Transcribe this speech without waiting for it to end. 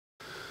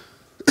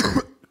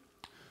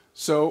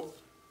So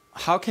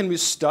how can we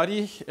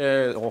study,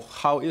 or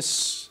how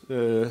is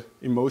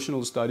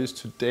emotional studies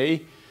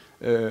today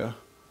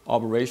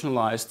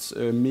operationalized?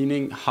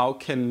 Meaning, how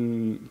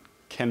can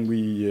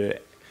we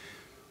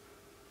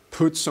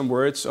put some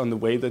words on the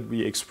way that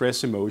we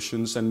express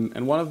emotions?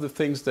 And one of the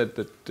things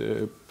that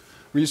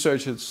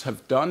researchers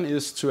have done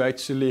is to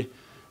actually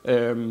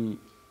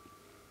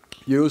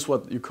use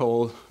what you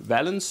call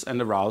valence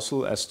and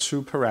arousal as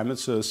two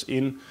parameters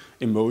in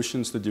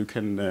emotions that you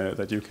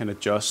can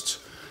adjust.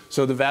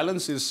 So the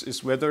valence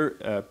is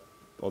whether,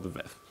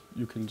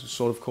 you can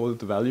sort of call it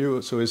the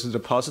value. So is it a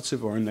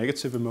positive or a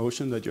negative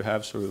emotion that you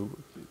have? So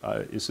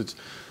is it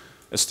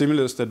a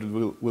stimulus that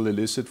will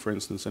elicit, for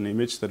instance, an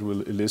image that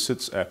will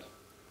elicit a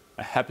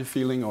happy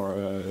feeling or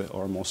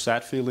a more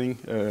sad feeling?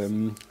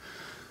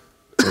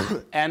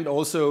 And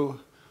also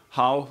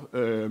how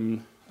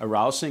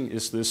arousing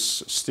is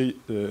this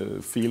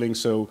feeling?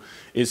 So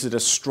is it a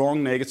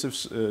strong negative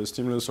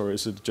stimulus, or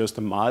is it just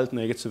a mild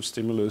negative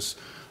stimulus,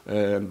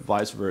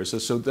 vice versa?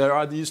 So there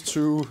are these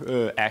two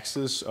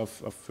axes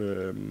of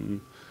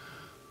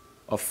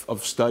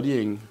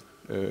studying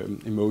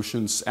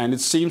emotions, and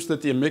it seems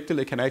that the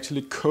amygdala can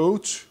actually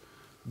code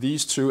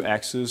these two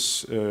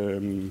axes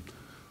in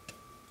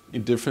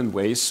different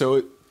ways.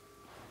 So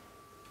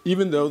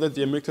even though that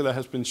the amygdala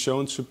has been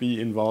shown to be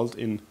involved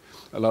in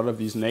a lot of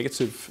these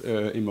negative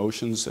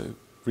emotions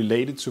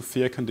related to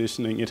fear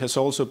conditioning, it has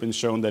also been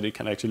shown that it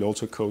can actually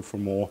also code for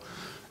more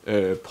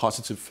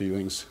positive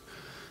feelings.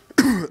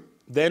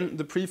 Then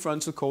the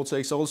prefrontal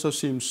cortex also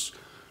seems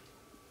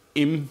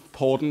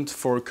important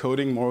for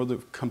coding more of the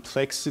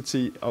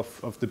complexity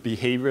of the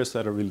behaviors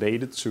that are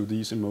related to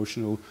these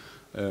emotional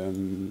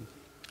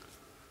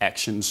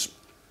actions.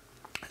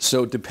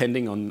 So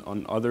depending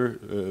on other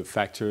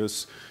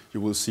factors, you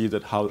will see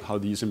that how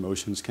these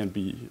emotions can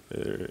be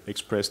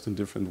expressed in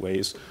different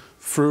ways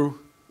through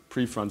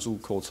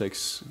prefrontal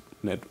cortex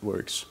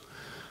networks.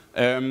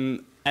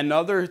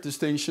 Another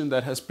distinction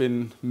that has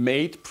been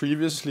made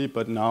previously,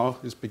 but now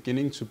is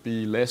beginning to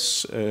be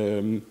less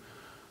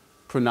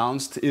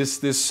pronounced, is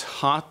this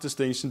hard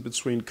distinction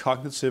between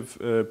cognitive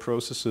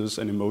processes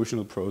and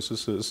emotional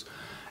processes.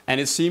 And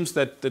it seems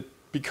that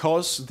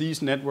because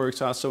these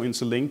networks are so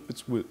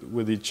interlinked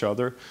with each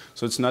other,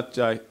 so it's not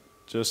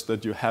just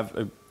that you have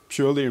a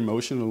purely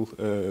emotional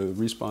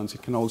response,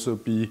 it can also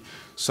be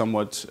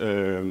somewhat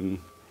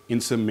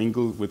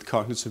intermingled with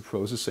cognitive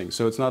processing.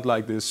 So it's not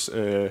like this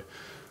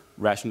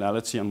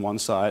rationality on one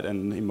side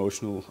and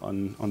emotional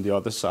on the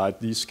other side.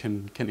 These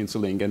can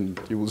interlink, and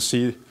you will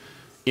see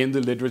in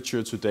the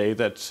literature today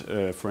that,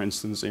 for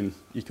instance, in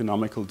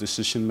economical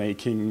decision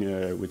making,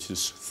 which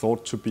is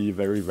thought to be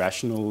very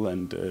rational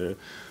and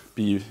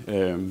be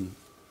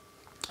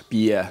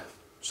a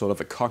sort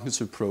of a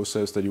cognitive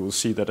process, that you will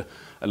see that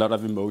a lot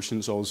of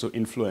emotions also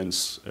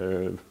influence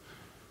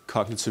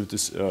cognitive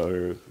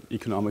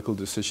economical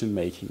decision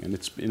making, and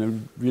it's in a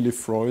really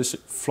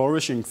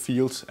flourishing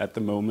field at the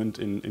moment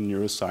in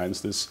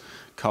neuroscience, this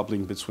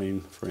coupling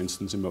between, for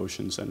instance,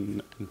 emotions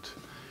and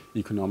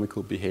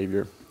economical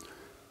behavior.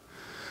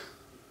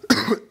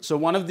 So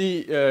one of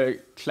the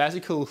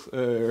classical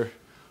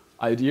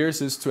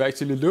ideas is to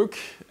actually look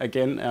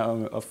again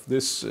of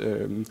this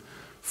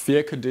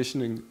fear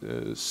conditioning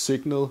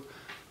signal,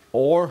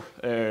 or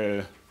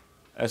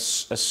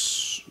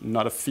as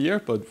not a fear,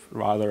 but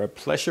rather a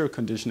pleasure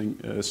conditioning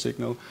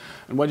signal.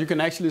 And what you can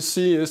actually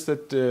see is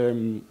that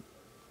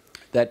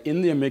that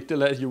in the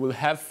amygdala you will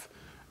have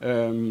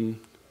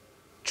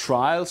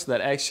trials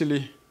that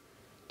actually,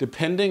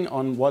 depending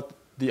on what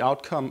the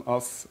outcome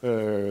of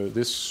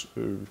this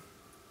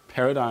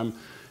paradigm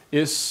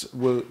is,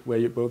 where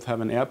you both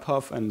have an air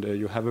puff and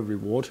you have a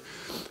reward,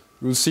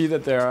 you'll see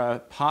that there are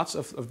parts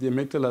of the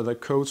amygdala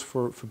that codes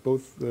for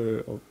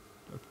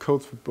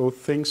both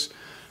things.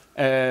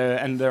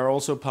 And there are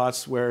also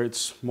parts where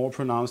it's more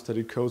pronounced that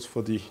it codes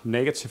for the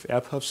negative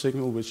air puff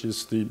signal, which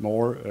is the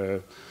more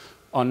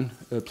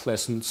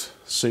unpleasant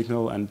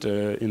signal. And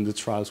in the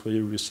trials where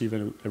you receive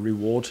a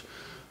reward,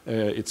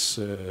 it's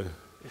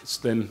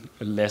then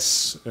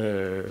less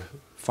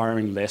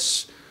firing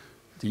less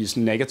these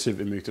negative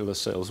amygdala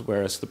cells,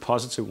 whereas the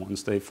positive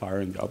ones, they fire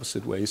in the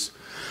opposite ways.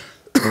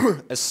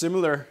 A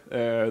similar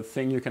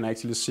thing you can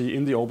actually see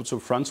in the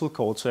orbitofrontal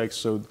cortex.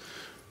 So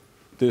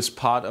this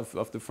part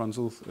of the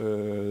frontal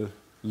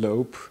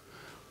lobe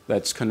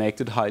that's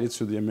connected highly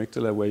to the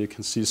amygdala, where you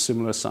can see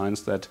similar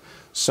signs that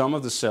some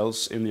of the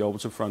cells in the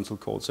orbitofrontal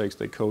cortex,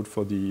 they code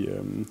for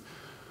the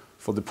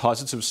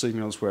positive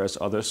signals, whereas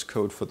others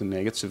code for the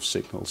negative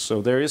signals. So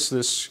there is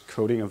this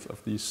coding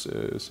of these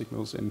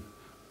signals in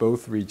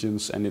both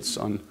regions, and it's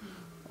on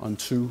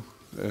two,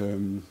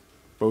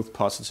 both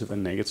positive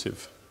and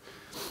negative.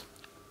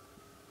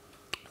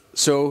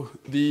 So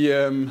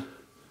the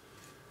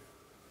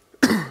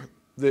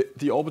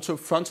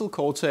orbitofrontal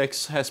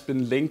cortex has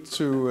been linked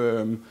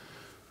to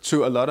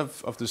a lot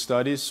of the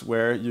studies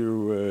where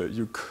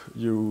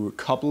you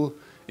couple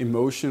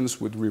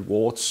emotions with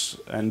rewards,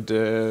 and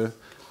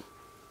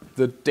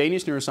The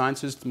Danish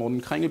neuroscientist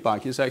Morten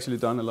Kringelbach has actually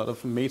done a lot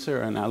of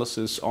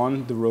meta-analysis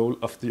on the role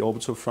of the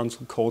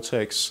orbitofrontal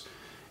cortex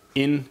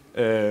in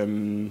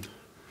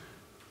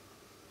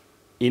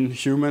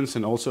humans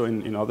and also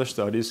in other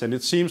studies. And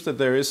it seems that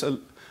there is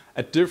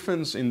a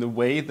difference in the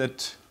way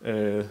that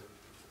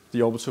the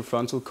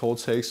orbitofrontal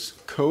cortex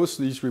codes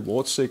these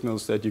reward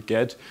signals that you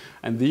get.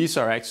 And these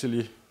are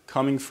actually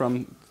coming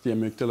from the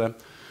amygdala.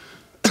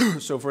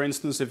 So for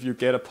instance, if you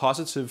get a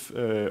positive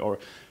or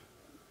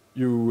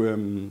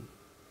you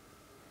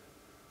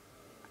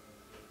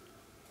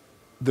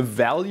the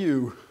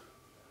value,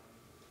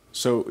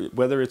 so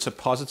whether it's a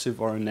positive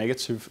or a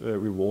negative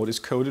reward, is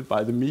coded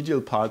by the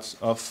medial parts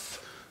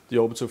of the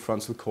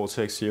orbitofrontal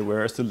cortex here,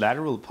 whereas the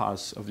lateral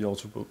parts of the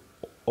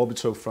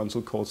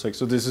orbitofrontal cortex,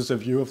 so this is a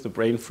view of the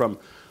brain from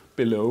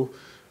below,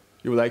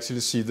 you will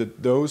actually see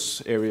that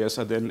those areas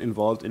are then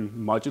involved in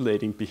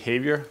modulating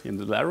behavior in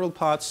the lateral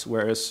parts,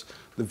 whereas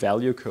the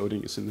value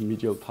coding is in the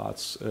medial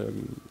parts.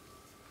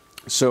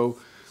 So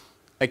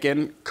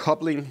again,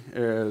 coupling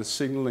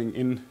signaling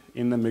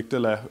in the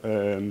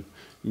amygdala,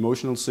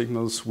 emotional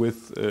signals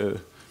with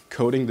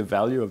coding the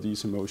value of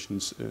these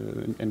emotions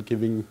and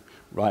giving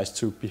rise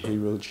to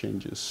behavioral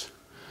changes.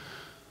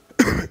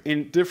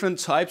 In different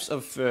types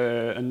of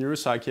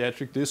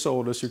neuropsychiatric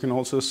disorders, you can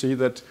also see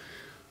that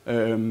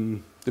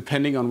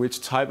depending on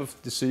which type of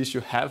disease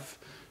you have,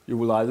 you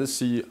will either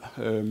see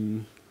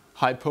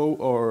hypo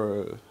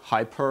or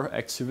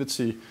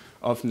hyperactivity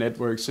of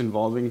networks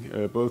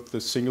involving both the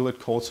cingulate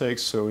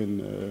cortex. So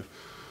in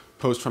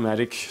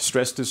post-traumatic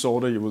stress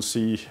disorder, you will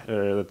see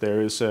that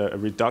there is a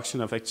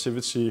reduction of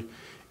activity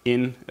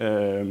in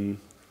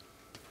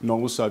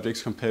normal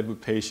subjects compared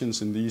with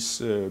patients in these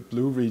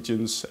blue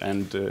regions,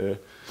 and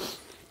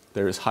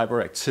there is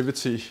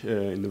hyperactivity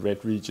in the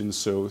red regions.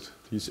 So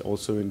these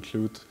also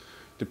include,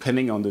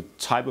 depending on the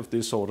type of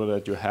disorder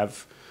that you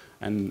have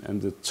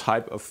and the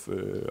type of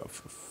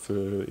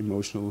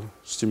emotional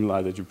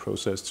stimuli that you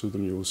process to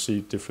them, you will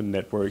see different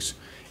networks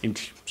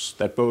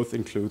that both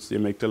includes the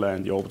amygdala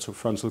and the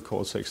orbitofrontal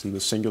cortex and the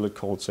cingulate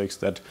cortex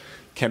that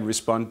can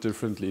respond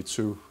differently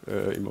to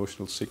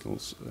emotional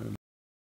signals.